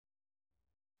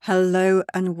Hello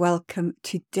and welcome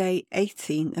to day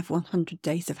 18 of 100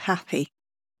 Days of Happy.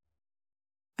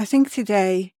 I think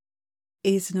today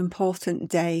is an important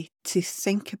day to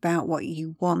think about what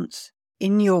you want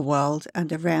in your world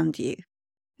and around you,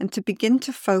 and to begin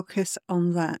to focus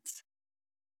on that.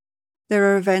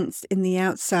 There are events in the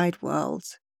outside world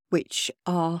which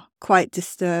are quite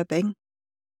disturbing,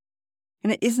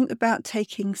 and it isn't about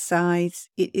taking sides.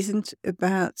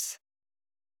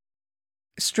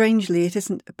 Strangely, it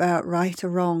isn't about right or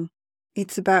wrong.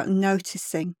 It's about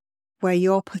noticing where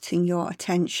you're putting your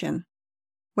attention.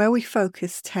 Where we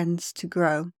focus tends to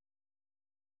grow.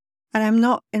 And I'm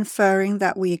not inferring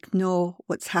that we ignore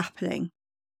what's happening.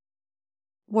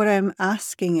 What I'm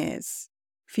asking is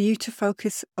for you to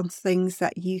focus on things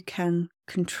that you can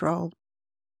control,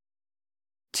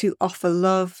 to offer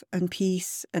love and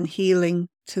peace and healing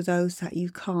to those that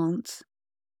you can't,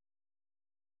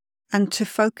 and to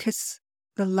focus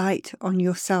the light on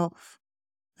yourself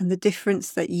and the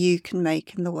difference that you can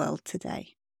make in the world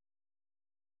today.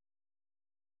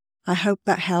 I hope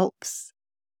that helps,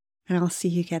 and I'll see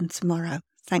you again tomorrow.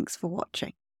 Thanks for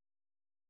watching.